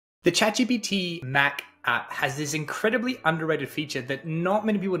The ChatGPT Mac app has this incredibly underrated feature that not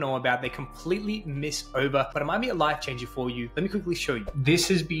many people know about. They completely miss over, but it might be a life changer for you. Let me quickly show you. This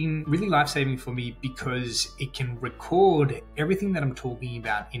has been really life-saving for me because it can record everything that I'm talking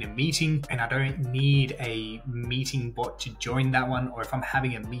about in a meeting, and I don't need a meeting bot to join that one. Or if I'm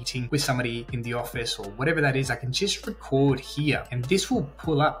having a meeting with somebody in the office or whatever that is, I can just record here, and this will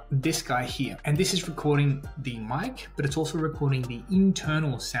pull up this guy here. And this is recording the mic, but it's also recording the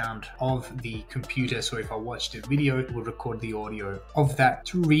internal sound of the computer. So if I watched a video, it will record the audio of that.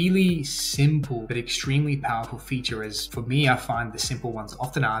 It's a really simple but extremely powerful feature, as for me, I find the simple ones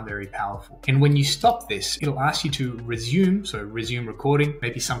often are very powerful. And when you stop this, it'll ask you to resume. So resume recording.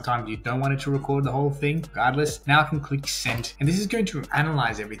 Maybe sometimes you don't want it to record the whole thing. Regardless, now I can click send. And this is going to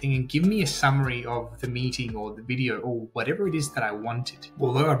analyze everything and give me a summary of the meeting or the video or whatever it is that I wanted.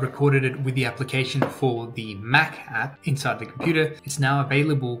 Although I've recorded it with the application for the Mac app inside the computer, it's now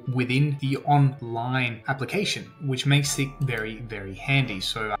available within the online application, which makes it very, very handy.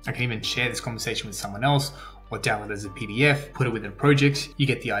 So I can even share this conversation with someone else or download it as a PDF, put it within projects. You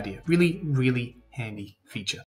get the idea. Really, really handy feature.